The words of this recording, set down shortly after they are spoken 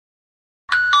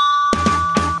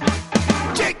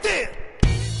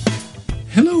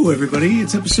Hello, everybody.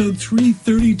 It's episode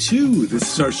 332.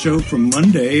 This is our show from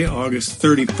Monday, August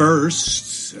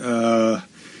 31st.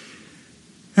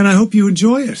 And I hope you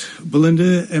enjoy it.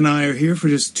 Belinda and I are here for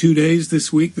just 2 days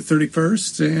this week, the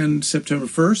 31st and September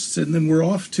 1st, and then we're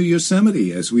off to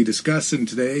Yosemite as we discuss in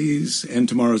today's and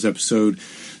tomorrow's episode.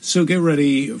 So get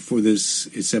ready for this.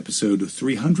 It's episode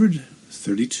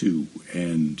 332,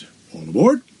 and all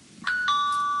aboard.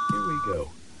 Here we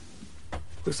go.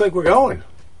 Looks like we're going.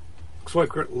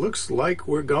 Looks like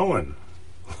we're going.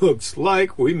 Looks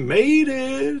like we made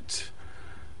it.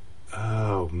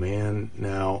 Oh, man.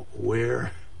 Now,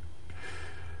 where?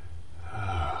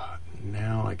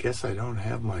 Now, I guess I don't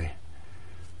have my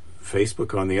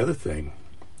Facebook on the other thing.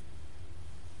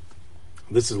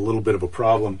 This is a little bit of a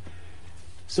problem.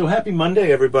 So, happy Monday,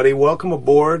 everybody. Welcome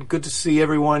aboard. Good to see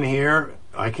everyone here.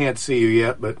 I can't see you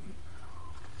yet, but...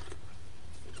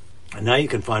 And now you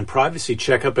can find privacy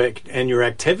checkup and your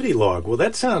activity log. Well,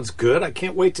 that sounds good. I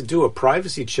can't wait to do a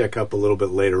privacy checkup a little bit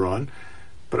later on,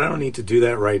 but I don't need to do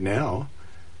that right now.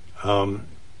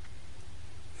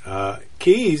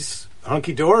 Keys,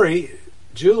 hunky dory,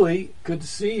 Julie, good to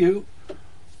see you.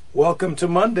 Welcome to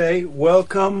Monday.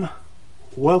 Welcome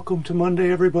to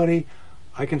Monday, everybody.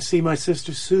 I can see my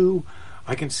sister Sue.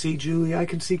 I can see Julie. I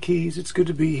can see Keys. It's good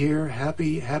to be here.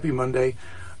 Happy Monday.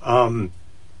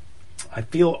 I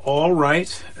feel all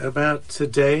right about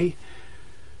today.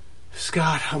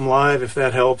 Scott, I'm live, if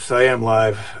that helps. I am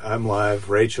live. I'm live.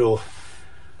 Rachel,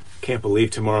 can't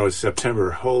believe tomorrow is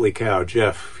September. Holy cow.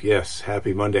 Jeff, yes,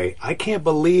 happy Monday. I can't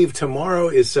believe tomorrow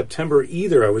is September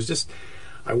either.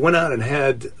 I went out and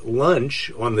had lunch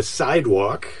on the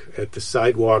sidewalk at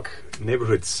the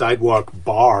neighborhood sidewalk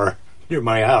bar near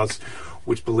my house,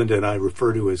 which Belinda and I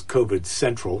refer to as COVID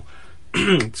Central.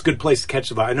 It's a good place to catch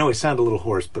the vibe. I know I sound a little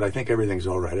hoarse, but I think everything's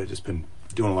all right. I've just been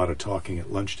doing a lot of talking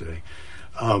at lunch today.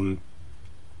 And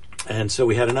so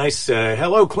we had a nice,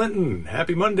 hello, Clinton.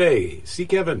 Happy Monday. See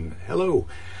Kevin. Hello.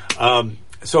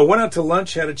 So I went out to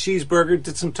lunch, had a cheeseburger,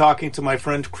 did some talking to my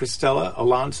friend Cristela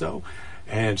Alonso,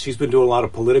 and she's been doing a lot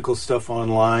of political stuff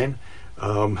online.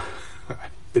 I've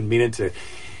been meaning to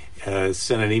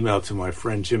send an email to my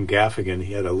friend Jim Gaffigan.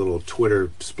 He had a little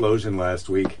Twitter explosion last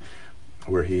week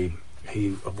where he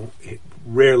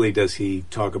rarely does he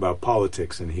talk about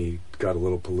politics, and he got a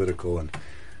little political, and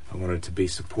I wanted to be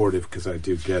supportive because I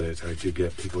do get it. I do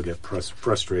get people get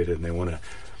frustrated, and they want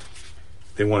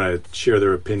to share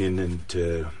their opinion.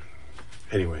 And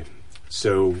anyway,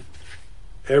 so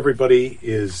everybody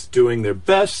is doing their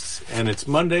best, and it's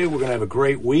Monday. We're going to have a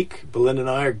great week. Belinda and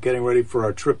I are getting ready for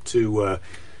our trip to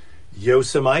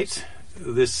Yosemite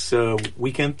this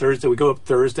weekend. Thursday, we go up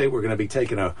Thursday. We're going to be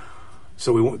taking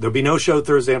there'll be no show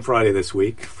Thursday and Friday this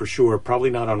week, for sure.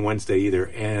 Probably not on Wednesday either.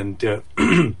 And we're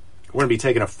going to be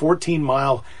taking a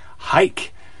 14-mile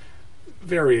hike.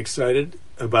 Very excited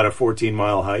about a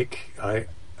 14-mile hike.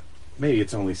 Maybe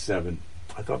it's only 7.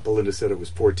 I thought Belinda said it was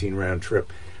 14 round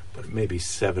trip, but it may be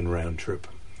 7 round trip.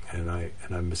 And I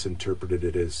misinterpreted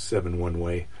it as 7 one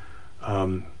way.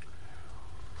 But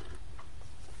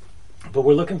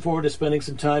we're looking forward to spending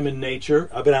some time in nature.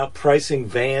 I've been out pricing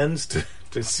vans to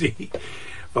see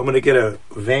if I'm going to get a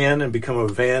van and become a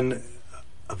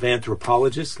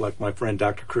vanthropologist like my friend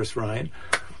Dr. Chris Ryan,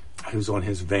 who's on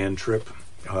his van trip,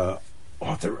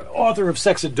 author of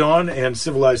Sex at Dawn and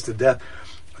Civilized to Death.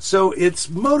 So it's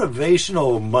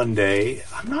Motivational Monday.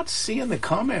 I'm not seeing the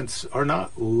comments are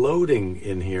not loading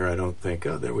in here, I don't think.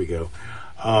 Oh, there we go.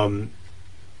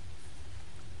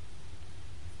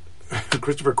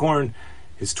 Christopher Korn,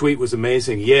 his tweet was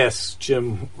amazing. Yes,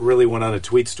 Jim really went on a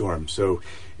tweet storm. So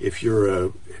if you're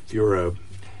a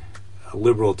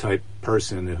liberal type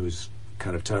person who's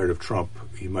kind of tired of Trump,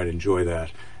 you might enjoy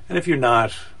that. And if you're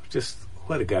not, just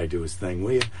let a guy do his thing,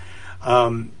 will you?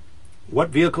 What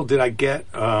vehicle did I get?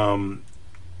 Or am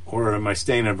I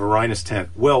staying in a Varinus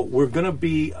tent? Well, we're going to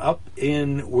be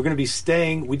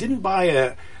staying. We didn't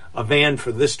buy a van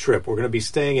for this trip. We're going to be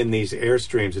staying in these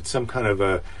Airstreams. It's some kind of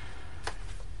a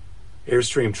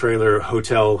Airstream trailer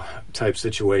hotel type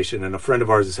situation, and a friend of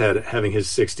ours is having his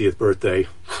 60th birthday.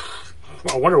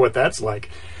 I wonder what that's like.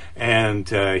 And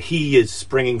he is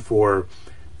springing for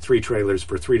 3 trailers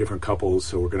for 3 different couples,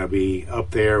 so we're going to be up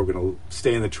there. We're going to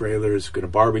stay in the trailers, going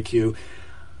to barbecue,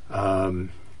 trying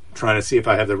to see if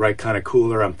I have the right kind of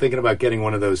cooler. I'm thinking about getting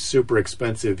one of those super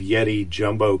expensive Yeti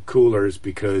jumbo coolers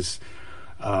because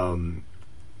when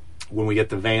we get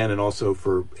the van, and also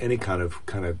for any kind of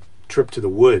trip to the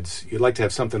woods, you'd like to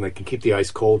have something that can keep the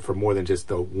ice cold for more than just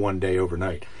the one day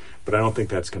overnight. But I don't think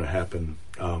that's going to happen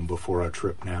before our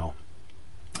trip now.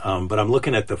 But I'm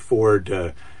looking at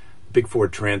the big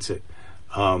Ford Transit.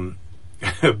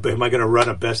 am I going to run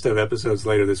a best of episodes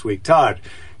later this week? Todd,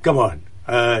 come on.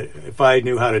 If I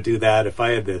knew how to do that, if I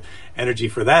had the energy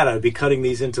for that, I'd be cutting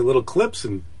these into little clips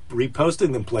and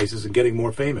reposting them places and getting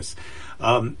more famous.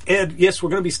 And yes, we're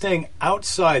going to be staying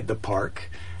outside the park,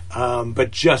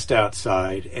 but just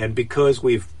outside. And because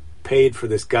we've paid for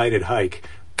this guided hike,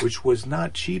 which was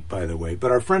not cheap, by the way,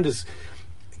 but our friend is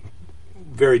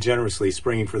very generously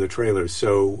springing for the trailers.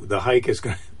 So the hike is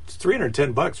going to, it's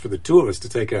 $310 for the two of us to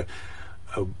take a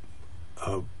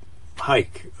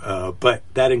hike, but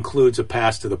that includes a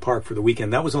pass to the park for the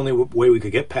weekend. That was the only way we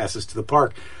could get passes to the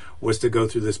park, was to go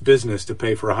through this business to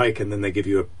pay for a hike, and then they give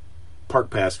you a park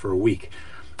pass for a week,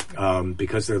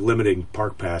 because they're limiting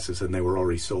park passes and they were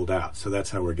already sold out. So that's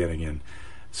how we're getting in.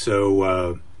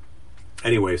 So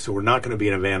anyway, so we're not going to be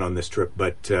in a van on this trip,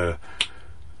 but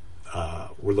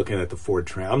we're looking at the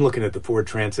Ford I'm looking at the Ford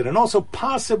Transit, and also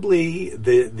possibly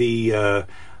the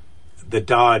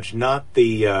Dodge, not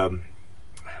the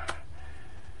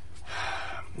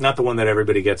one that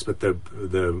everybody gets, but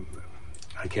the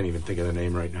I can't even think of the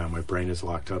name right now. My brain is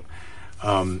locked up.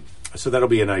 So that'll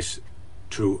be a nice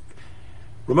true.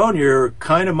 Ramon, you're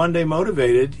kind of Monday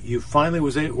motivated. You finally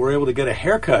were able to get a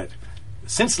haircut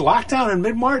since lockdown in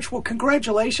mid-March. Well,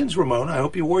 congratulations, Ramon. I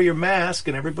hope you wore your mask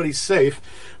and everybody's safe.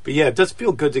 But yeah, it does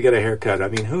feel good to get a haircut. I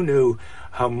mean, who knew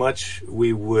how much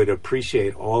we would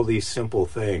appreciate all these simple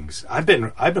things? I've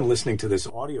been listening to this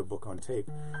audiobook on tape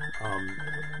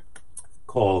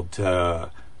called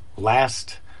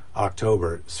Last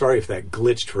October. Sorry if that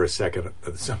glitched for a second.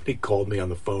 Somebody called me on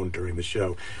the phone during the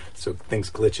show, so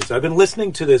things glitches. I've been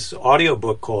listening to this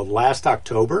audiobook called Last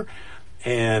October,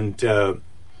 and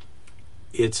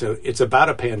it's about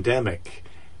a pandemic,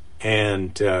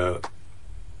 and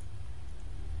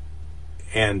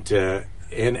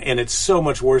it's so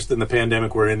much worse than the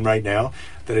pandemic we're in right now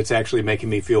that it's actually making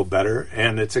me feel better.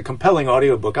 And it's a compelling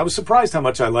audiobook. I was surprised how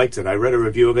much I liked it. I read a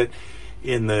review of it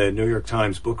in the New York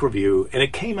Times book review, and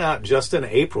it came out just in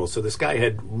April. So this guy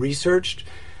had researched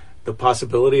the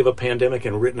possibility of a pandemic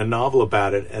and written a novel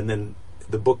about it, and then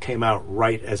the book came out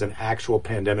right as an actual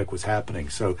pandemic was happening.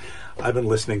 So I've been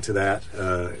listening to that.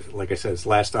 Like I said, it's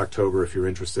Last October if you're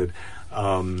interested.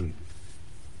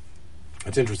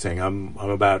 It's interesting. I'm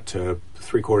about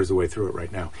 3/4 of the way through it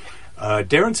right now.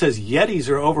 Darren says Yetis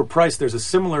are overpriced. There's a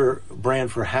similar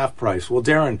brand for half price. Well,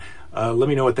 Darren, let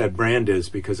me know what that brand is,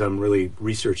 because I'm really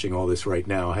researching all this right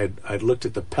now. I'd looked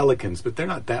at the Pelicans, but they're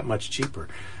not that much cheaper.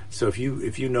 So if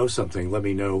you know something, let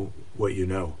me know what you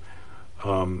know.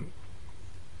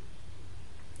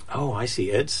 Oh, I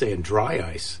see. Ed's saying dry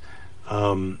ice.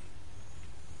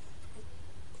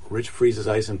 Rich freezes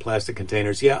ice in plastic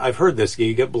containers. Yeah, I've heard this.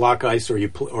 You get block ice, or you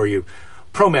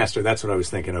ProMaster. That's what I was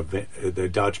thinking of, the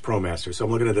Dodge ProMaster. So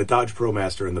I'm looking at the Dodge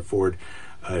ProMaster and the Ford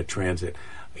Transit.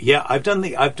 Yeah, I've done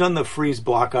the freeze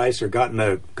block ice, or got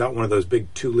one of those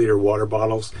big 2-liter water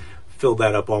bottles, filled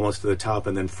that up almost to the top,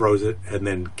 and then froze it, and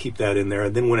then keep that in there.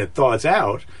 And then when it thaws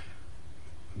out,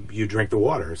 you drink the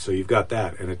water. So you've got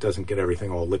that, and it doesn't get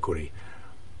everything all liquidy.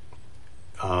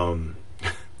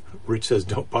 Rich says,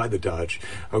 don't buy the Dodge.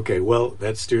 Okay, well,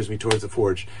 that steers me towards the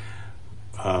Ford.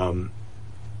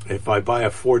 If I buy a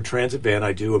Ford Transit van,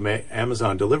 I do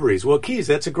Amazon deliveries. Well, Keys,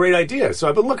 that's a great idea. So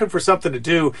I've been looking for something to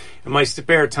do in my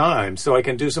spare time. So I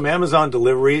can do some Amazon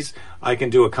deliveries. I can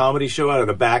do a comedy show out of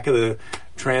the back of the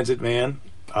Transit van.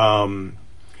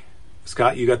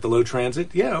 Scott, you got the low Transit?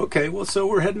 Yeah, okay. Well, so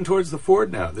we're heading towards the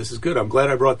Ford now. This is good. I'm glad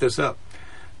I brought this up.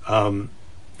 All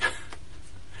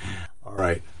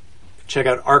right. Check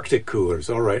out Arctic coolers.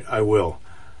 All right, I will.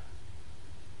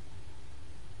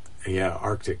 Yeah,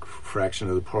 Arctic, fraction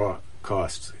of the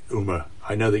cost. Uma,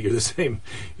 I know that you're the same.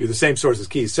 You're the same source as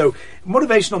Keys. So,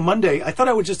 Motivational Monday. I thought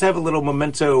I would just have a little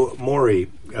memento mori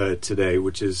today,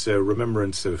 which is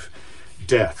remembrance of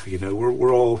death. You know,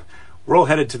 we're all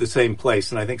headed to the same place,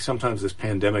 and I think sometimes this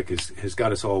pandemic has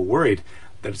got us all worried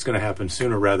that it's going to happen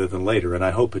sooner rather than later, and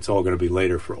I hope it's all going to be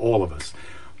later for all of us.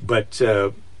 But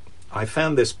I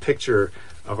found this picture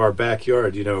of our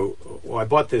backyard. You know, I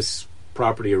bought this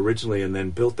property originally and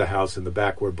then built the house in the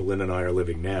back where Belinda and I are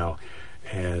living now.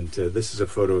 And this is a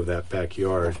photo of that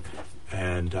backyard.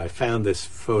 And I found this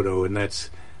photo, and that's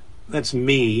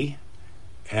me.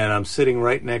 And I'm sitting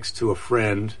right next to a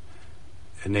friend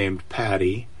named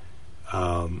Patty.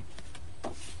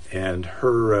 And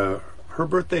her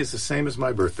birthday is the same as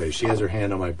my birthday. She has her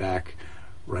hand on my back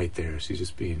right there. She's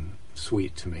just being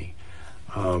sweet to me.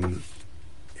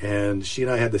 And she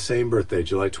and I had the same birthday,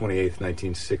 July 28th,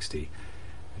 1960.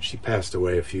 She passed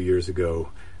away a few years ago.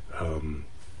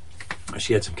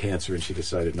 She had some cancer, and she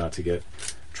decided not to get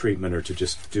treatment, or to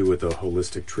just do with a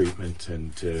holistic treatment.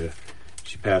 And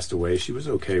she passed away. She was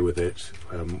okay with it.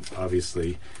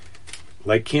 Obviously,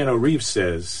 like Keanu Reeves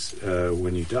says,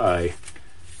 when you die,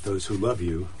 those who love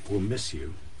you will miss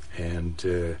you.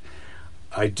 And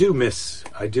I do miss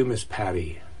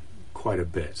Patty quite a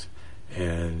bit.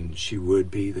 And she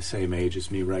would be the same age as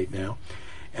me right now.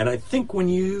 And I think when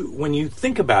you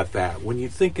think about that, when you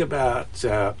think about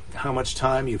how much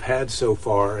time you've had so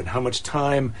far and how much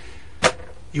time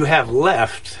you have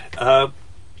left,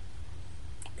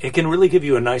 it can really give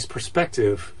you a nice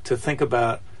perspective to think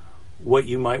about what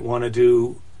you might want to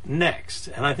do next.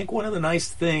 And I think one of the nice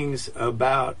things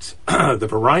about the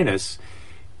Varinus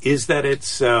is that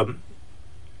it's kind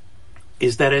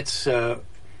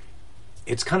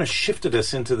of shifted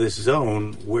us into this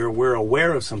zone where we're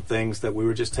aware of some things that we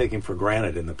were just taking for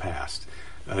granted in the past.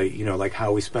 Like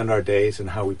how we spend our days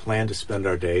and how we plan to spend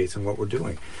our days and what we're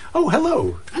doing. Oh,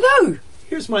 hello. Hello.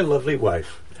 Here's my lovely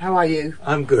wife. How are you?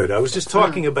 I'm good. I was just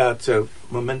talking about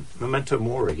memento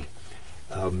mori,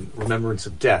 remembrance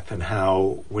of death, and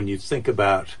how when you think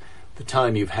about the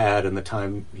time you've had and the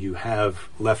time you have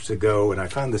left to go, and I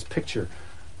found this picture.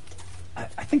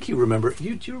 I think you remember. Do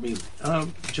you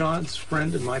remember John's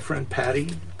friend and my friend Patty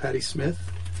Smith?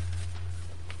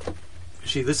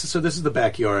 This is the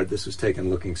backyard. This was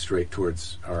taken looking straight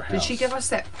towards our house. Did she give us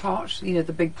that pot? The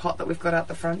big pot that we've got out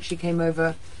the front. She came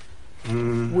over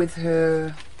with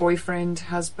her boyfriend,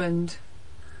 husband.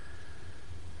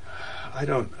 I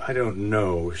don't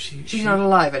know. She's not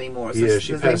alive anymore. Yeah,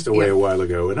 she passed away a while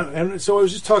ago, and so I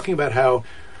was just talking about how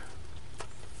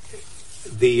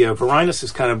the Varinus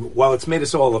is kind of, while it's made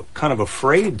us all kind of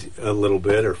afraid a little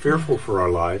bit or fearful for our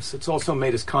lives, it's also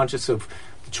made us conscious of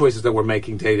the choices that we're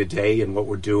making day to day and what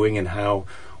we're doing and how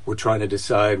we're trying to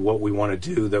decide what we want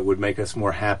to do that would make us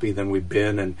more happy than we've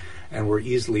been, and we're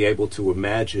easily able to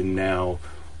imagine now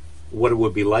what it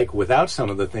would be like without some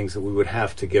of the things that we would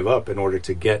have to give up in order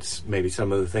to get maybe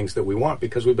some of the things that we want,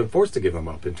 because we've been forced to give them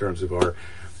up in terms of our,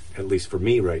 at least for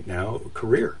me right now,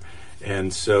 career.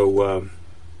 And so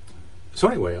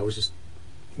anyway, we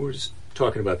were just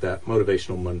talking about that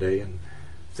Motivational Monday and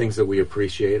things that we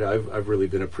appreciate. I've really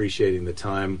been appreciating the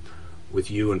time with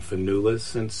you and Fanula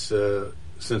since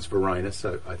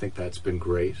Varinus. I think that's been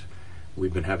great.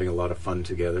 We've been having a lot of fun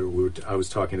together. I was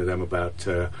talking to them about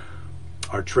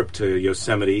our trip to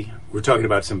Yosemite. We're talking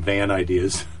about some van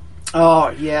ideas. Oh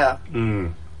yeah,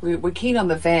 we're keen on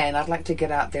the van. I'd like to get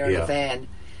out there in the van.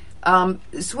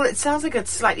 So it sounds like a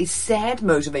slightly sad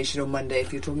Motivational Monday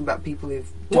if you're talking about people who've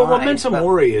died. Well, memento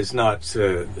mori is not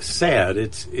sad.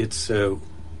 It's.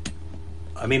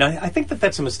 I think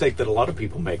that's a mistake that a lot of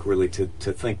people make, really, to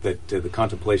think that the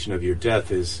contemplation of your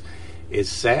death is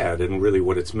sad, and really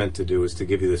what it's meant to do is to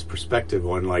give you this perspective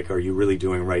on, like, are you really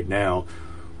doing right now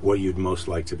what you'd most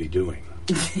like to be doing?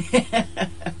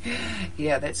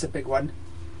 Yeah, that's a big one.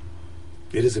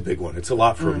 It is a big one. It's a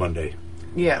lot for a Monday.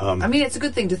 Yeah. It's a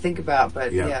good thing to think about,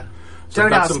 but yeah. So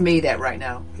don't ask me that right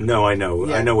now. No, I know.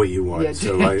 Yeah. I know what you want. Yeah,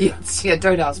 so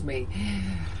don't ask me.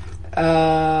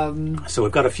 So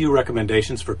we've got a few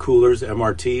recommendations for coolers,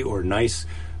 MRT or nice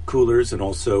coolers, and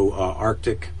also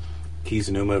Arctic. Keys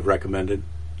and Uma have recommended.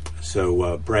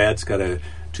 So Brad's got a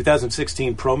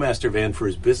 2016 ProMaster van for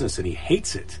his business, and he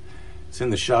hates it. It's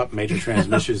in the shop, major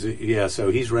transmissions. Yeah, so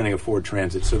he's renting a Ford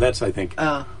Transit. So that's, I think,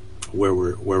 where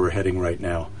we're heading right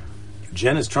now.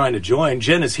 Jen is trying to join.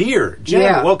 Jen is here.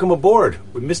 Jen, welcome aboard.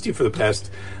 We missed you for the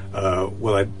past.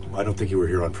 I don't think you were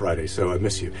here on Friday, so I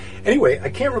miss you. Anyway, I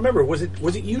can't remember. Was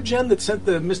it you, Jen, that sent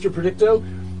the Mr. Predicto?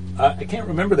 I can't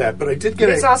remember that, but I did get.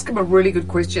 Let's ask him a really good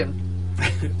question.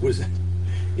 Was it?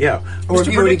 Yeah, or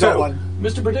Mr. Predicto. Got one.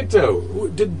 Mr.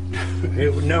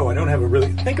 Predicto, no, I don't have a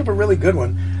really. Think of a really good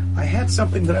one. I had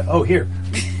something that. Here.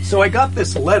 So I got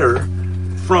this letter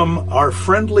from our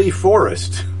friendly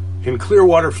forest in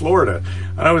Clearwater, Florida,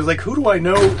 and I was like, "Who do I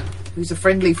know? Who's a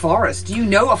friendly forest? Do you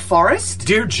know a forest?"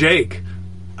 Dear Jake,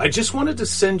 I just wanted to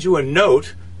send you a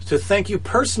note to thank you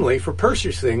personally for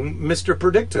purchasing Mr.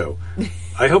 Predicto.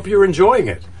 I hope you're enjoying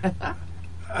it.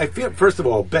 I feel, first of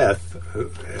all, Beth,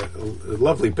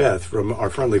 lovely Beth from our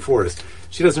friendly forest,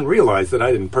 she doesn't realize that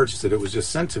I didn't purchase it. It was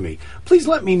just sent to me. Please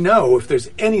let me know if there's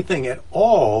anything at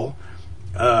all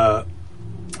I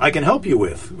can help you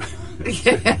with.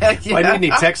 If I need any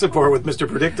tech support with Mr.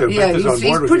 Predicto, Beth is on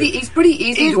board with you. He's pretty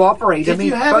easy to operate. If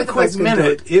you have a quick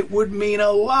minute, it would mean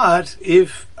a lot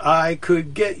if I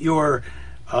could get your...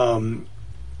 go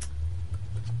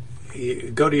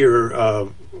to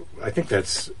your... I think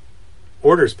that's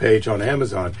orders page on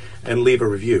Amazon and leave a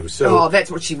review. So,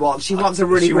 that's what she wants. She wants a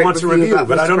really great a review. about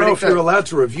but Mr. I don't know if Predictor. you're allowed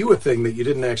to review a thing that you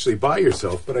didn't actually buy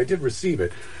yourself. But I did receive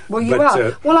it. Well, you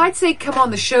are. Well, I'd say come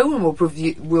on the show and we'll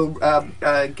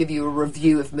give you a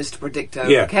review of Mr. Predictor.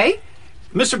 Yeah. Okay.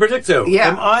 Mr. Predicto,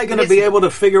 am I going to be able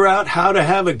to figure out how to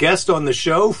have a guest on the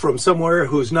show from somewhere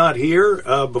who's not here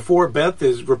before Beth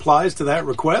replies to that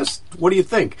request? What do you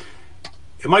think?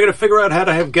 Am I going to figure out how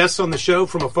to have guests on the show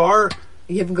from afar?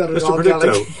 You haven't got a Mr. dog,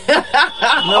 Predicto.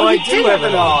 No, I do have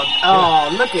a dog.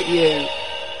 Oh, look at you.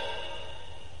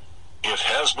 It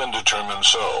has been determined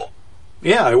so.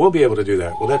 Yeah, I will be able to do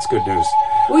that. Well, that's good news.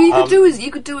 Well, you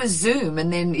could do a Zoom,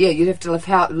 and then you'd have to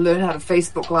learn how to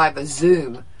Facebook Live a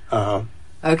Zoom.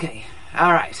 Okay.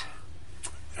 All right.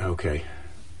 Okay.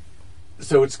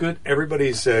 So it's good.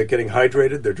 Everybody's getting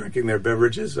hydrated. They're drinking their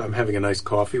beverages. I'm having a nice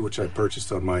coffee, which I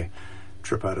purchased on my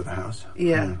trip out of the house.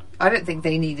 Yeah. I don't think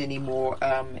they need any more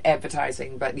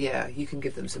advertising, but yeah, you can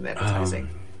give them some advertising.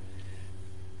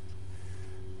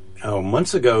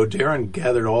 Months ago, Darren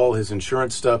gathered all his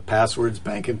insurance stuff, passwords,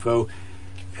 bank info,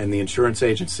 and the insurance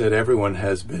agent said everyone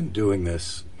has been doing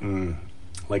this.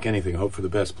 Like anything, hope for the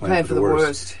best, plan for the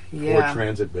worst. Yeah. Ford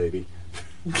Transit, baby.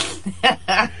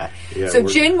 So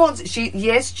Jen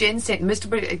Jen sent Mr.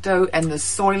 Predicto and the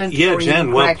Soylent Yeah, Green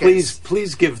Jen, well, crackers.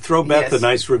 please throw Beth a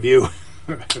nice review.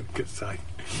 Because I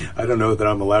don't know that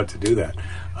I'm allowed to do that.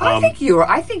 I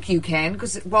think you can,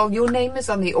 because, your name is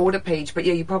on the order page, but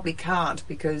you probably can't,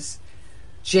 because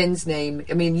Jen's name,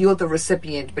 I mean, you're the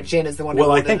recipient, but Jen is the one who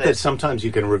ordered I think it. that sometimes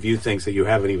you can review things that you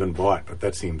haven't even bought, but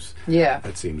that seems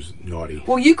naughty.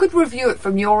 Well, you could review it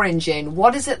from your end, Jen.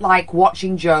 What is it like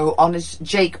watching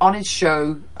Jake on his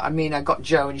show? I mean, I got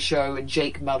Joe and show and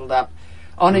Jake muddled up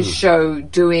on his show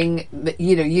doing,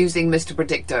 using Mr.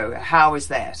 Predicto. How is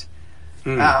that?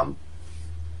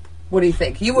 What do you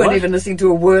think? You weren't even listening to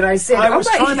a word I said. I'm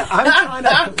trying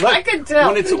to. Look, I can tell.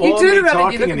 When it's you all turn me around talking,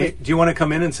 and you look at me. do you want to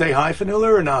come in and say hi, Fanula,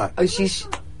 or not? Oh, she's.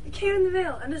 Karen the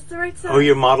Veil, and it's the right side. Oh,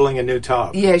 you're modeling a new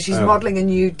top. Yeah, she's modeling a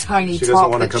new tiny She doesn't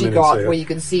top wanna that come she in and got say where it. you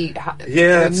can see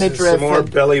Yeah, midriff. some more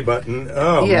belly button.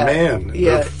 Oh, Yeah, man.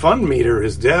 yeah. The fun meter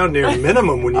is down near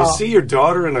minimum. When you see your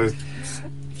daughter in a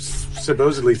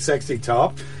supposedly sexy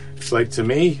top, it's like, to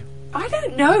me, I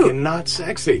don't know. not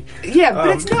sexy. Yeah, but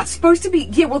it's not supposed to be.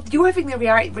 Yeah, well, you're having the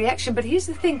reaction, but here's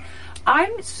the thing.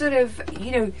 I'm sort of,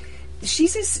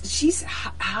 she's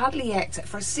hardly acts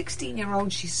for a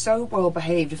 16-year-old. She's so well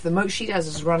behaved. If the most she does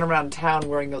is run around town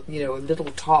wearing a little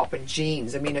top and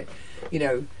jeans, I mean, at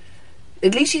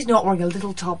least she's not wearing a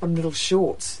little top and little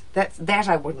shorts. That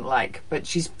I wouldn't like. But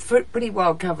she's pretty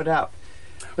well covered up.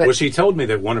 But, well, she told me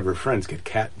that one of her friends gets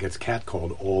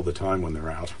catcalled all the time when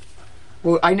they're out.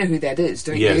 Well, I know who that is,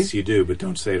 don't you? Yes, you do, but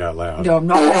don't say it out loud. No, I'm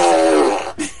not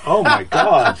going to say Oh, my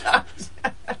God.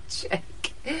 Check.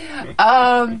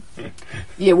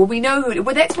 Yeah, well, we know who.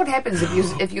 Well, that's what happens if you're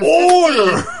 15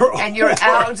 Order! and you're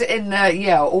out in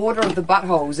the order of the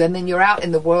buttholes, and then you're out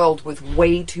in the world with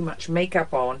way too much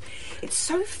makeup on. It's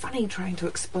so funny trying to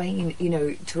explain,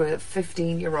 to a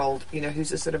 15-year-old,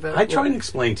 who's a sort of a. I try and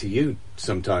explain to you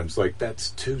sometimes, like, that's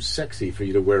too sexy for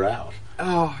you to wear out.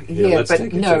 Oh, Yeah, let's but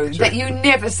take a no, temperature. that you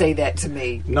never say that to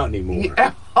me. Not anymore.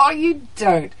 You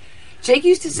don't. Jake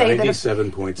used to say that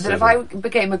 97.7. if I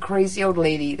became a crazy old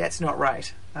lady, that's not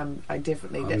right. I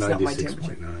definitely, that's not my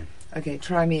temperature. 96.9. Okay,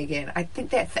 try me again. I think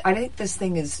this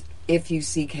thing is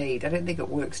FUCK'd. I don't think it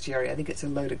works, Jerry. I think it's a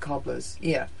load of cobblers.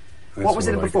 Yeah. That's what was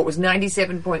it more before? like It was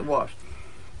 97 point what?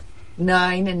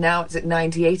 9, and now it's at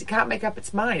 98. It can't make up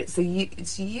its mind.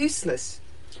 It's useless.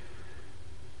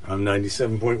 I'm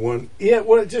 97.1. Yeah,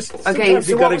 well, just Okay,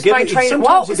 so what was my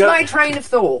train of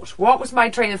thought? What was my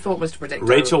train of thought, Mr. Predictor?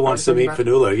 Rachel wants to meet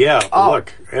Fanula. Yeah,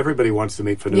 look, everybody wants to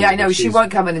meet Fanula. Yeah, I know. She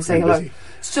won't come in and say hello. busy.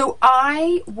 So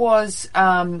I was.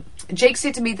 Jake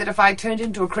said to me that if I turned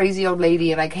into a crazy old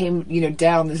lady and I came,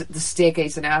 down the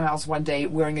staircase in our house one day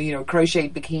wearing a,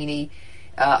 crocheted bikini,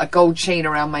 a gold chain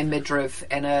around my midriff,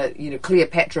 and a,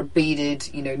 Cleopatra beaded,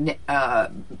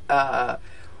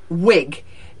 wig.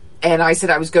 And I said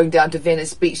I was going down to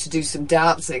Venice Beach to do some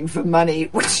dancing for money,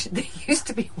 which there used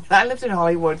to be. When I lived in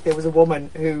Hollywood, there was a woman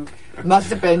who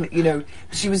must have been,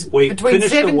 she was between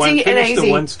 70 and 80. The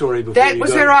one story before that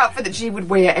was her outfit that she would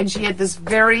wear, and she had this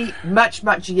very much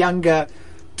younger,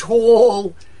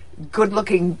 tall,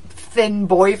 good-looking, thin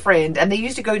boyfriend, and they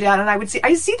used to go down, and I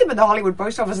see them in the Hollywood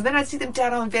post office, and then I'd see them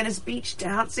down on Venice Beach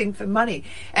dancing for money.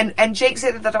 And Jake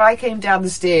said that if I came down the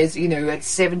stairs, at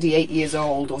 78 years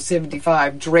old or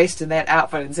 75, dressed in that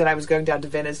outfit, and said I was going down to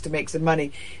Venice to make some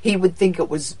money, he would think it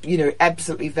was,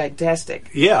 absolutely fantastic.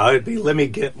 Yeah, I'd be, let me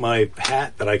get my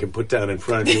hat that I can put down in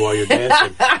front of you while you're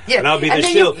dancing. Yeah. And I'll be the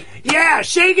shield. Yeah,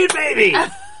 shake it, baby!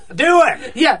 Do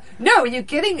it! Yeah, no, you're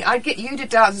kidding. I'd get you to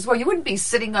dance as well. You wouldn't be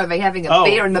sitting over having a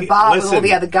beer in the bar with all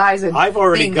the other guys. And I've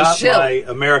already being got the my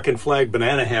American flag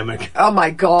banana hammock. Oh my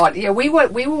God! Yeah, we were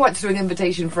once doing an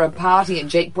invitation for a party, and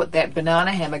Jake put that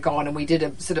banana hammock on, and we did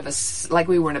a sort of like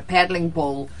we were in a paddling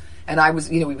pool, and I was,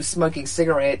 we were smoking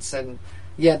cigarettes, and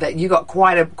that you got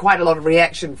quite a lot of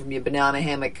reaction from your banana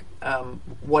hammock,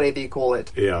 whatever you call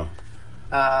it. Yeah.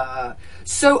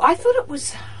 So I thought it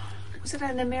was. Was it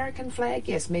an American flag?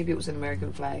 Yes, maybe it was an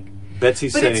American flag.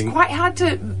 Betsy's but saying... But it's quite hard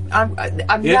to... I'm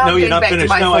yeah, now no, you're not back finished.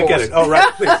 To my no, thought. I get it. Oh,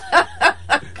 right. Please.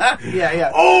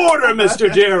 Yeah. Order,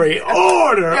 Mr. Jerry.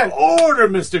 Order. Yeah. Order,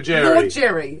 Mr. Jerry. Lord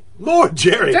Jerry. Lord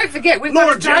Jerry. Don't forget, we've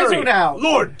Lord got a title Jerry. now.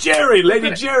 Lord Jerry. Lady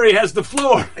Jerry has the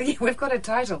floor. Yeah, we've got a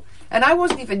title. And I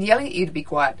wasn't even yelling at you to be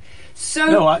quiet. So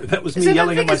no, that was me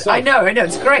yelling at myself. I know.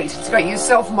 It's great. It's great. You're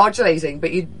self-modulating,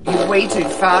 but you're way too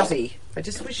farty. I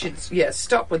just wish you'd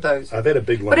stop with those. I've had a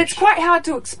big lunch. But it's quite hard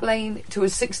to explain to a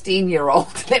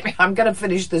 16-year-old. I'm going to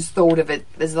finish this thought of it.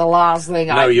 This is the last thing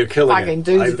you're killing fucking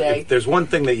do today. If there's one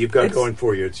thing that you've got going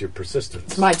for you, it's your persistence.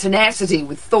 It's my tenacity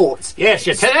with thoughts. Yes,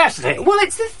 your tenacity. Well,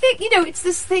 it's the thing, it's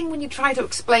this thing when you try to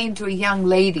explain to a young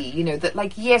lady,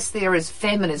 that, yes, there is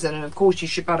feminism, and of course you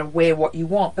should be able to wear what you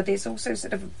want, but there's also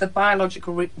sort of the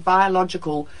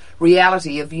biological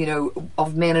reality of,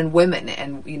 of men and women,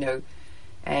 and,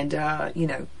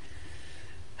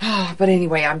 but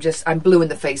anyway, I'm blue in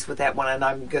the face with that one,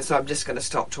 and so I'm just going to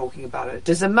stop talking about it.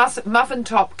 Does a muffin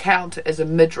top count as a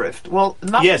midriff? Well,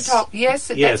 muffin top, yes,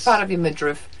 that's part of your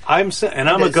midriff. I'm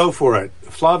a go for it.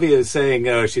 Flavia is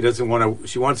saying she doesn't want to.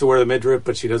 She wants to wear the midriff,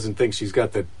 but she doesn't think she's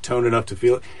got the tone enough to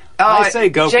feel it. I say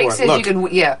go Jake for it. Says Look, you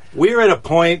can, yeah. We're at a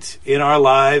point in our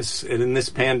lives and in this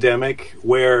pandemic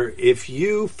where if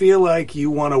you feel like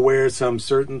you want to wear some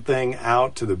certain thing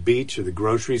out to the beach or the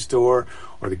grocery store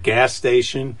or the gas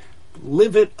station,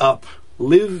 live it up.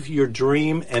 Live your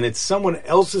dream, and it's someone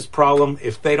else's problem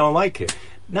if they don't like it.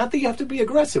 Not that you have to be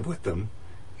aggressive with them.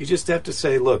 You just have to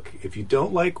say, look, if you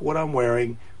don't like what I'm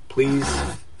wearing, please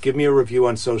give me a review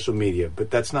on social media. But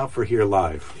that's not for here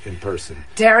live in person.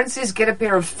 Darren says get a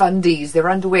pair of fundies. They're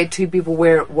underwear two people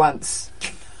wear at once.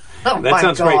 Oh, that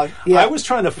sounds God. great. Yeah. I was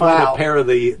trying to find a pair of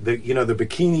the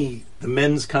bikini, the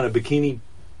men's kind of bikini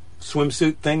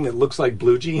swimsuit thing that looks like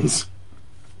blue jeans.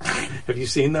 Have you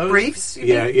seen those? Briefs?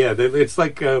 Yeah. It's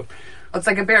like... it's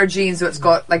like a pair of jeans, so it's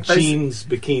got like those jeans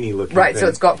bikini looking. Right, thing. So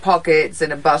it's got pockets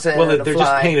and a button. Well, and they're fly.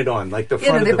 just painted on, like the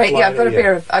front of the fly. Yeah, I've got a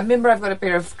pair of. I remember I've got a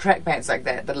pair of track pants like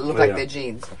that look like they're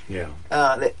jeans. Yeah,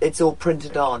 it's all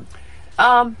printed on.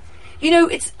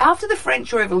 It's after the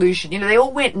French Revolution. They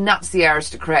all went nuts. The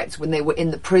aristocrats when they were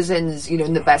in the prisons,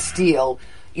 in the Bastille.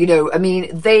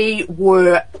 They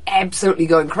were absolutely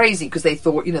going crazy because they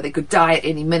thought, they could die at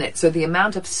any minute. So the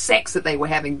amount of sex that they were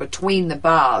having between the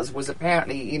bars was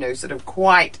apparently, sort of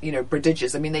quite,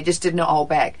 prodigious. They just did not hold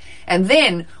back. And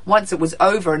then once it was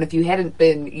over, and if you hadn't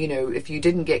been, if you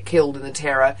didn't get killed in the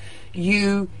terror,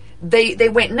 they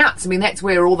went nuts. That's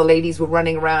where all the ladies were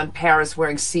running around Paris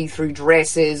wearing see-through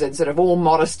dresses and sort of all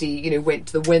modesty, went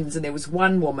to the winds. And there was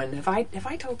one woman. Have I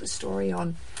told the story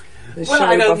on the show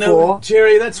I don't before? know,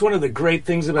 Jerry. That's one of the great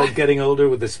things about getting older.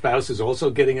 With the spouse is also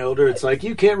getting older. It's like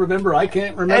you can't remember, I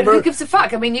can't remember. And who gives a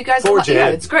fuck? You guys. Yeah,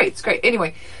 it's great. It's great.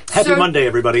 Anyway, happy Monday,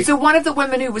 everybody. So one of the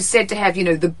women who was said to have,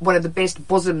 one of the best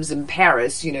bosoms in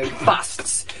Paris,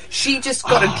 busts. She just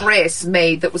got a dress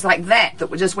made that was like that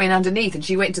just went underneath, and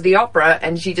she went to the opera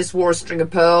and she just wore a string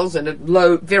of pearls and a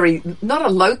not a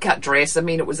low cut dress.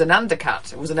 It was an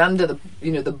undercut. It was an under the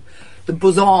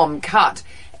bosom cut.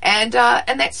 And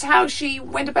that's how she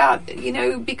went about,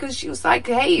 because she was like,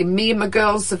 hey, me and my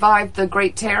girls survived the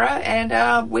Great Terror,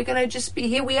 and we're going to just be,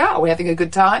 here we are. We're having a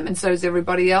good time, and so is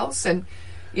everybody else. And,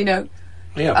 Yeah.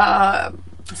 The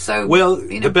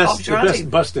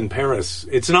best bust in Paris.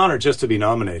 It's an honor just to be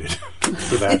nominated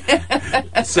for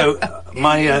that. So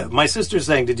my sister's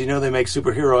saying, did you know they make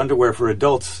superhero underwear for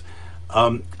adults?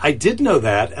 I did know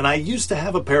that, and I used to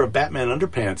have a pair of Batman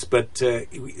underpants, but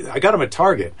I got them at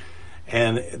Target.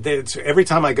 And every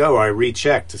time I go, I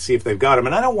recheck to see if they've got them.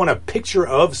 And I don't want a picture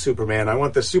of Superman. I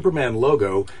want the Superman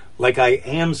logo, like I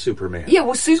am Superman. Yeah,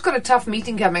 well, Sue's got a tough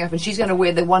meeting coming up, and she's going to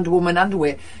wear the Wonder Woman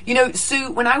underwear. You know,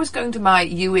 Sue, when I was going to my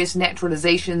U.S.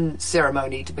 naturalization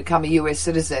ceremony to become a U.S.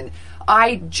 citizen,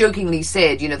 I jokingly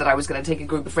said, that I was going to take a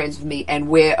group of friends with me and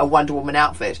wear a Wonder Woman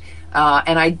outfit.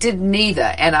 And I did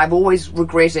neither. And I've always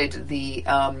regretted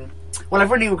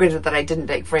I've really regretted that I didn't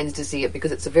take friends to see it,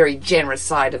 because it's a very generous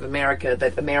side of America,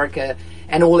 that America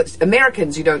and all its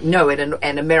Americans who don't know it,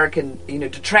 and American,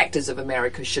 detractors of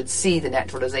America should see the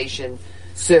naturalization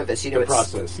service. The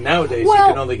process. Nowadays, you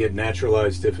can only get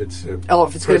naturalized if it's if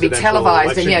it's going to be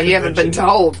televised, and you haven't been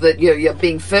told that you're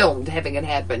being filmed having it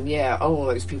happen. Yeah. Oh,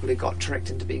 those people who got tricked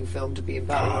into being filmed to be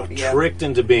involved. Tricked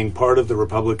into being part of the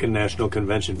Republican National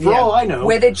Convention. For all I know,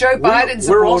 where they're Joe Biden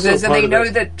supporters and they know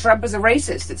that Trump is a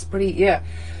racist. It's pretty.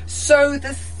 So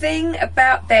the thing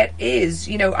about that is,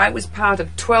 I was part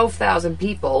of 12,000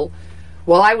 people.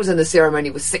 Well, I was in the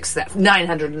ceremony with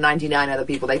 999 other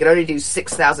people. They could only do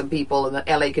 6,000 people in the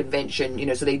LA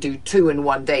convention, so they do 2 in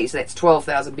one day. So that's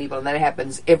 12,000 people, and that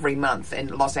happens every month in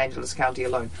Los Angeles County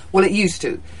alone. Well, it used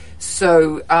to.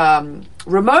 So,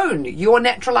 Ramon, you're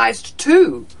naturalized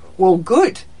too. Well,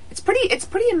 good. It's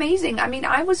pretty amazing. I mean,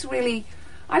 I was really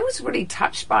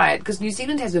touched by it, because New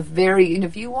Zealand has a very,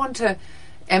 if you want to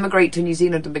emigrate to New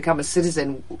Zealand and become a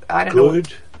citizen, I don't know.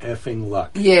 Good effing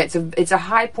luck. Yeah, it's a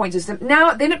high point system.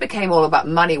 Now, then it became all about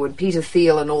money when Peter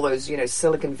Thiel and all those,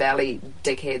 Silicon Valley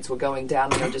dickheads were going down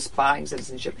there and just buying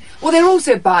citizenship. Well, they're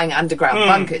also buying underground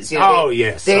bunkers.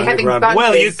 Yes. They're having bunkers.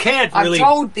 Well, you can't really I've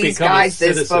told these guys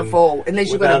this before. Unless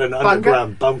you've got an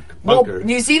underground bunker. Well,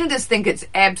 New Zealanders think it's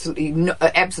absolute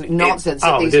nonsense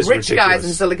that these rich guys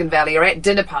in Silicon Valley are at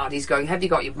dinner parties going, have you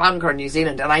got your bunker in New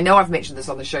Zealand? And I know I've mentioned this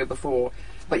on the show before.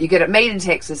 But you get it made in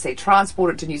Texas, they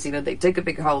transport it to New Zealand, they dig a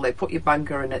big hole, they put your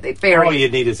bunker in it, they bury it. All you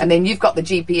need is... And then you've got the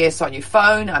GPS on your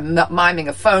phone. I'm not miming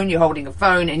a phone, you're holding a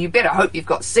phone, and you better hope you've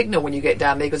got signal when you get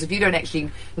down there, because if you don't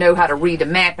actually know how to read a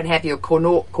map and have your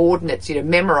coordinates,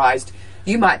 memorized,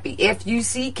 you might be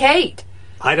FUCK'd.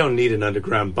 I don't need an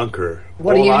underground bunker.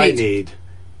 What do you need? All I need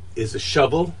is a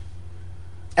shovel,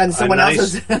 and someone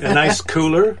else's... a nice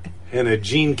cooler, and a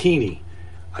jean kini.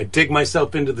 I dig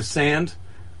myself into the sand,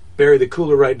 bury the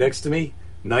cooler right next to me.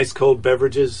 Nice cold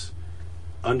beverages,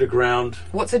 underground.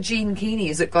 What's a jean kini?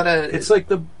 Is it got a... It's like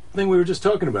the thing we were just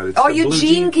talking about. It's your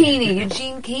jean kini. Your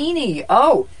jean kini.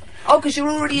 Oh, because you're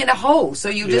already in a hole. So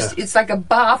you just... It's like a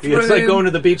bathroom. It's like going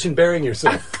to the beach and burying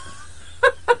yourself.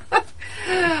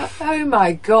 Oh,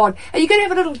 my God. Are you going to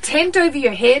have a little tent over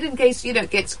your head in case, it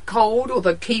gets cold or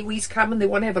the Kiwis come and they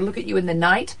want to have a look at you in the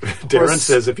night? Darren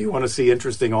says if you want to see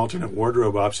interesting alternate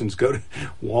wardrobe options, go to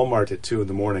Walmart at 2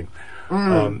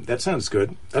 a.m. That sounds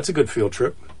good. That's a good field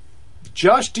trip.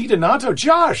 Josh DiDonato.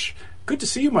 Josh, good to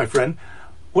see you, my friend.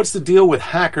 What's the deal with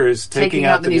hackers taking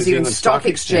out the New Zealand Stock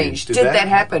Exchange? Did that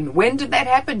happen? When did that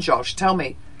happen, Josh? Tell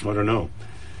me. I don't know.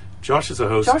 Josh is a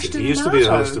host. He used to be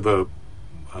the host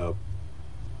of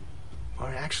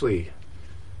actually,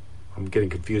 I'm getting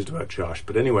confused about Josh.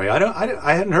 But anyway,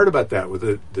 I hadn't heard about that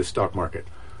with the stock market.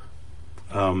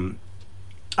 The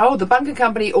bunker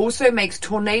company also makes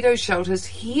tornado shelters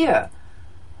here.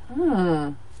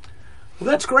 Well,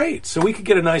 that's great. So we could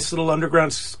get a nice little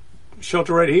underground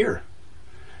shelter right here.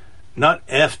 Not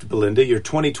effed, Belinda. You're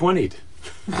 2020'd.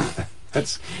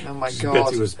 That's. Oh my God.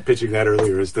 Betsy was pitching that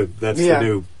earlier. The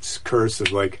new curse of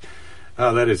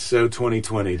that is so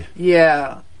 2020'd.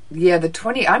 Yeah. Yeah,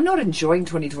 I'm not enjoying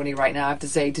 2020 right now, I have to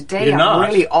say. Today, You're not. I'm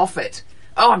really off it.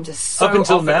 Oh, I'm just so up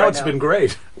until off now, it it's been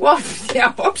great. Well,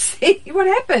 yeah, whoopsie. What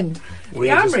happened? The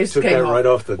armrest took that right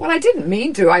off the... Well, I didn't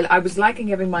mean to. I was liking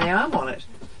having my arm on it.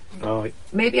 Oh,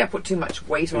 maybe I put too much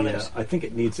weight on it. I think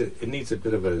it needs a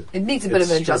bit of a... It needs a bit of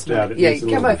an adjustment. Yeah,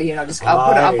 come over here.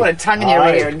 I'll put a tongue in your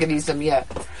ear and give you some,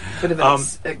 bit of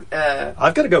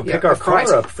I've got to go pick our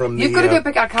car up from the... You've got to go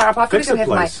pick our car up. I've got to go have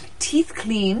my place. Teeth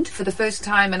cleaned for the first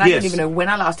time, and I don't even know when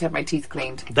I last had my teeth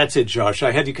cleaned. That's it, Josh. I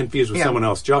had you confused with someone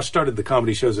else. Josh started the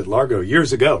comedy shows at Largo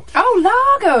years ago.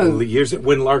 Oh, Largo!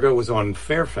 When Largo was on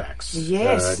Fairfax.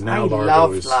 Yes, now I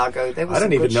loved Largo. I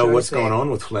don't even know what's going on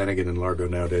with Flanagan and Largo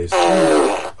nowadays.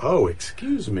 Oh,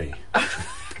 excuse me.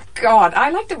 God, I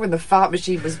liked it when the fart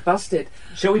machine was busted.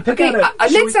 Shall we pick out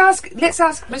let's ask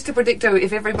Mr. Predicto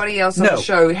if everybody else on the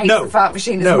show hates the fart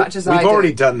machine as much as I do. We've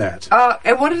already done that.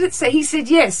 And what did it say? He said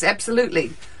yes,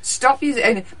 absolutely. Stop using...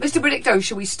 And Mr. Predicto,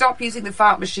 should we stop using the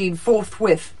fart machine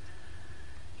forthwith?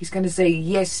 He's going to say,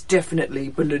 yes, definitely,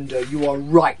 Belinda, you are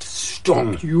right.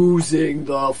 Stop using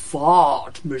the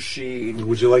fart machine.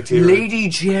 Would you like to hear Lady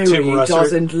Jerry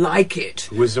doesn't like it.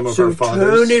 Wisdom of so our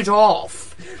fathers. turn it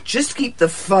off. Just keep the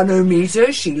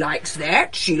funometer. She likes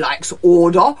that. She likes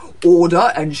order,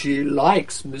 and she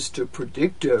likes Mr.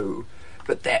 Predicto.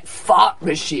 But that fart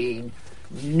machine,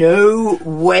 no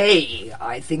way.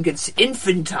 I think it's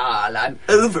infantile. I'm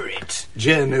over it.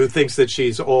 Jen, who thinks that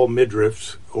she's all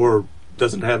midriff, or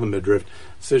doesn't have a midriff,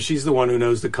 so she's the one who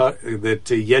knows that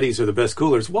Yetis are the best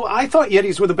coolers. Well, I thought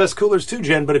Yetis were the best coolers too,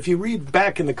 Jen, but if you read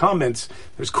back in the comments,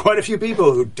 there's quite a few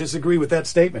people who disagree with that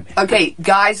statement. Okay,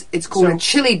 guys, it's called a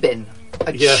chili bin.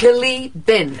 Yeah. Chili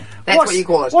bin. That's what you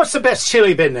call it. What's the best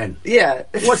chili bin then? Yeah.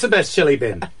 What's the best chili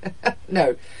bin?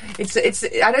 No, it's.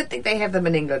 I don't think they have them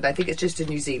in England. I think it's just in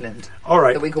New Zealand. All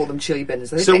right. That we call them chili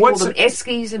bins. I think So they call what's them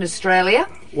eskies in Australia.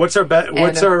 What's our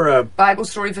Bible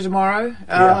story for tomorrow?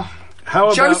 how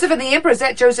about Joseph and the Emperor. Is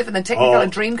that Joseph in the Technicolor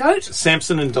Dreamcoat?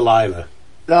 Samson and Delilah?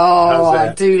 Oh, that?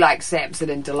 I do like Samson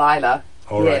and Delilah.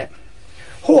 All yeah. right.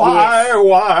 Why,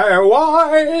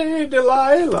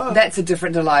 Delilah? That's a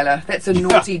different Delilah. That's a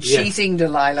naughty, cheating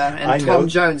Delilah. And I Tom know.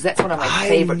 Jones. That's one of my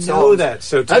favourite songs. I know that.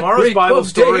 So tomorrow's Bible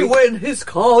story. When his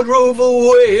car drove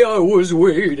away, I was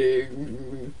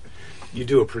waiting. You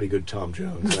do a pretty good Tom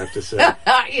Jones, I have to say.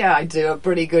 Yeah, I do a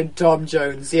pretty good Tom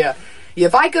Jones. Yeah.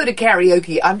 If I go to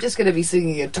karaoke, I'm just going to be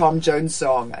singing a Tom Jones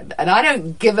song, and I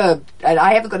don't give a. And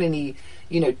I haven't got any.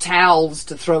 Towels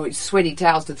to throw, sweaty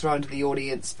towels to throw into the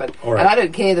audience. But right. And I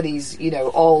don't care that he's,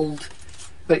 old.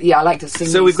 But yeah, I like to sing.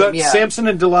 So we've got Samson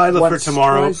and Delilah Once, for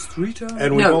tomorrow, twice, 3 times.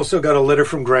 and we've also got a letter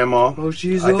from Grandma. Oh,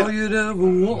 she's all you'd ever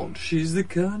want. She's the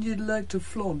kind you'd like to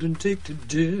flaunt and take to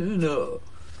dinner.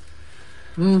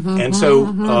 And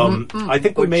so I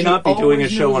think we may not be doing a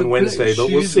show on Wednesday,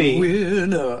 but we'll see.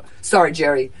 Sorry,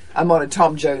 Jerry. I'm on a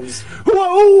Tom Jones. Whoa,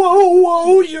 whoa,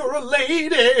 whoa! You're a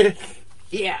lady.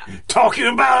 Yeah. Talking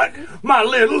about my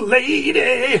little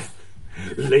lady.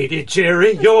 Lady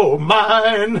Jerry, you're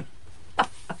mine.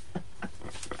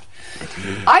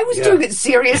 I was doing it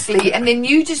seriously, and then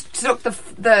you just took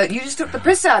the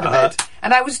piss out of it,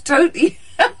 and I was totally.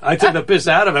 I took the piss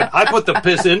out of it. I put the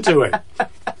piss into it.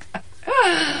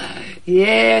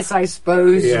 Yes, I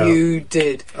suppose you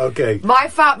did. Okay. My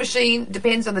fart machine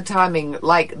depends on the timing.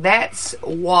 Like, that's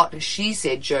what she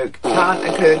said joke can't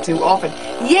occur too often.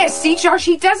 Yes, see, Josh,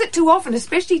 he does it too often,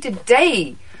 especially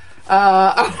today.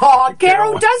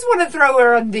 Carol does want to throw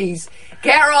her undies.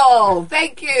 Carol,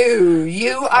 thank you.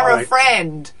 You are a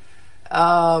friend.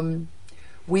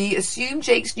 We assume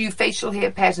Jake's new facial hair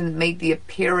pattern made the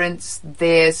appearance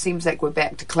there. Seems like we're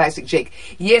back to classic Jake.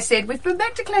 Yes, Ed, we've been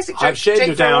back to classic Jake, I've shaved Jake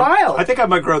it for down. a while. I think I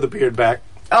might grow the beard back.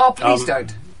 Oh, please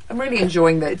don't. I'm really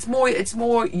enjoying that. It's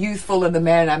more youthful than the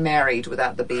man I married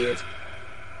without the beard.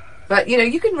 But,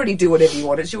 you can really do whatever you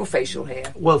want. It's your facial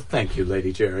hair. Well, thank you,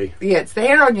 Lady Jerry. Yeah, it's the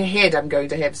hair on your head I'm going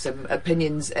to have some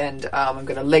opinions, and I'm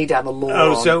going to lay down the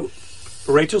law on. So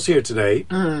Rachel's here today.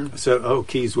 So,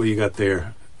 Keys, what you got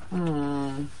there?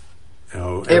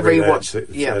 Oh,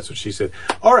 that's what she said.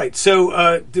 All right,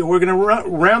 so we're going to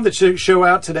round the show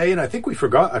out today, and I think I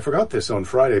forgot this on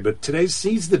Friday, but today's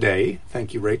Seize the Day.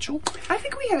 Thank you, Rachel. I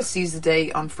think we had a Seize the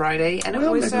Day on Friday, and it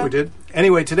was... maybe we did.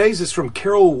 Anyway, today's is from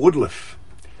Carol Woodliff.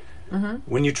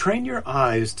 When you train your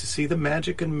eyes to see the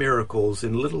magic and miracles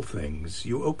in little things,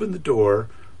 you open the door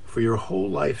for your whole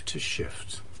life to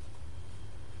shift.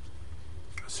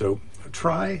 So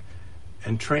try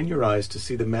and train your eyes to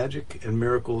see the magic and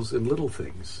miracles in little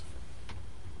things.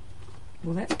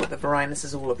 Well, that's what the Varinus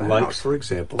is all about. Like, for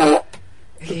example, the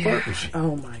fart machine.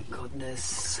 Oh, my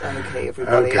goodness. Okay,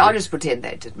 everybody. Okay. I'll just pretend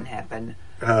that didn't happen.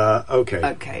 Okay.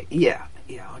 Okay, yeah.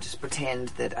 I'll just pretend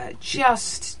that I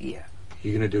just... Yeah.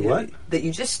 You're going to do what? That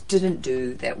you just didn't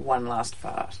do that one last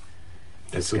fart.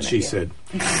 That's what she said.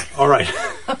 All right.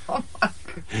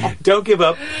 Don't give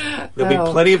up. There'll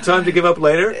be plenty of time to give up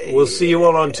later. We'll see you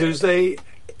all on Tuesday.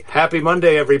 Happy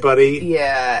Monday, everybody.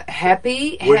 Yeah,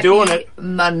 happy doing it.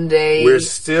 Monday. We're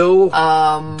still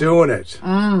doing it.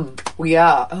 We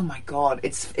are. Oh my God,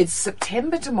 it's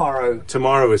September tomorrow.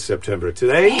 Tomorrow is September.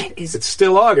 Today, it's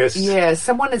still August. Yeah,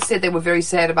 someone had said they were very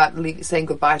sad about saying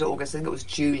goodbye to August. I think it was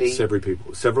Julie. Several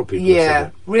people. Yeah, said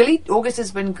that. really? August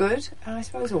has been good? I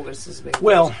suppose August has been good.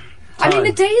 Well... I mean,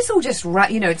 the days all just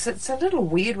run. It's a little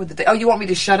weird with the day. Oh, you want me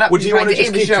to shut up? Would you want to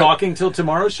just keep talking till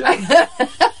tomorrow's show?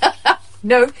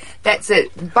 No, that's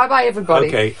it. Bye-bye, everybody.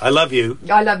 Okay, I love you.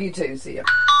 I love you too. See ya.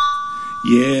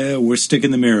 Yeah, we're sticking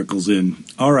the miracles in.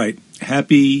 All right,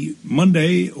 happy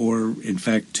Monday, or in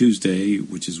fact Tuesday,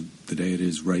 which is the day it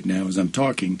is right now as I'm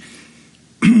talking.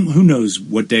 Who knows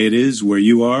what day it is where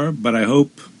you are, but I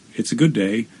hope it's a good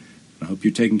day. I hope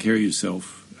you're taking care of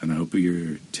yourself, and I hope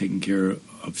you're taking care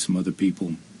of some other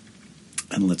people.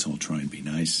 And let's all try and be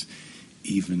nice,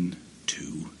 even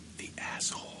to the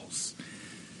assholes.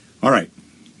 All right.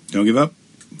 Don't give up.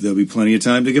 There'll be plenty of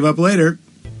time to give up later.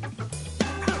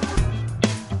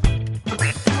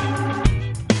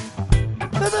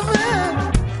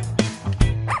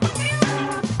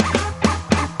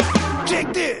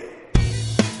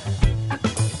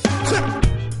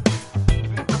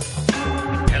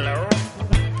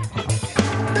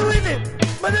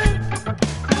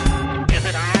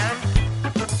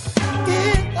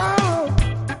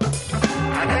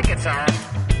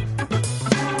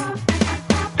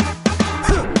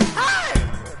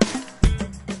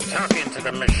 Talk into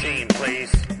the machine,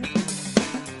 please.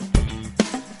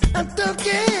 I'm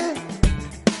talking.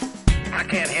 I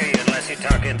can't hear you unless you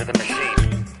talk into the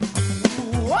machine.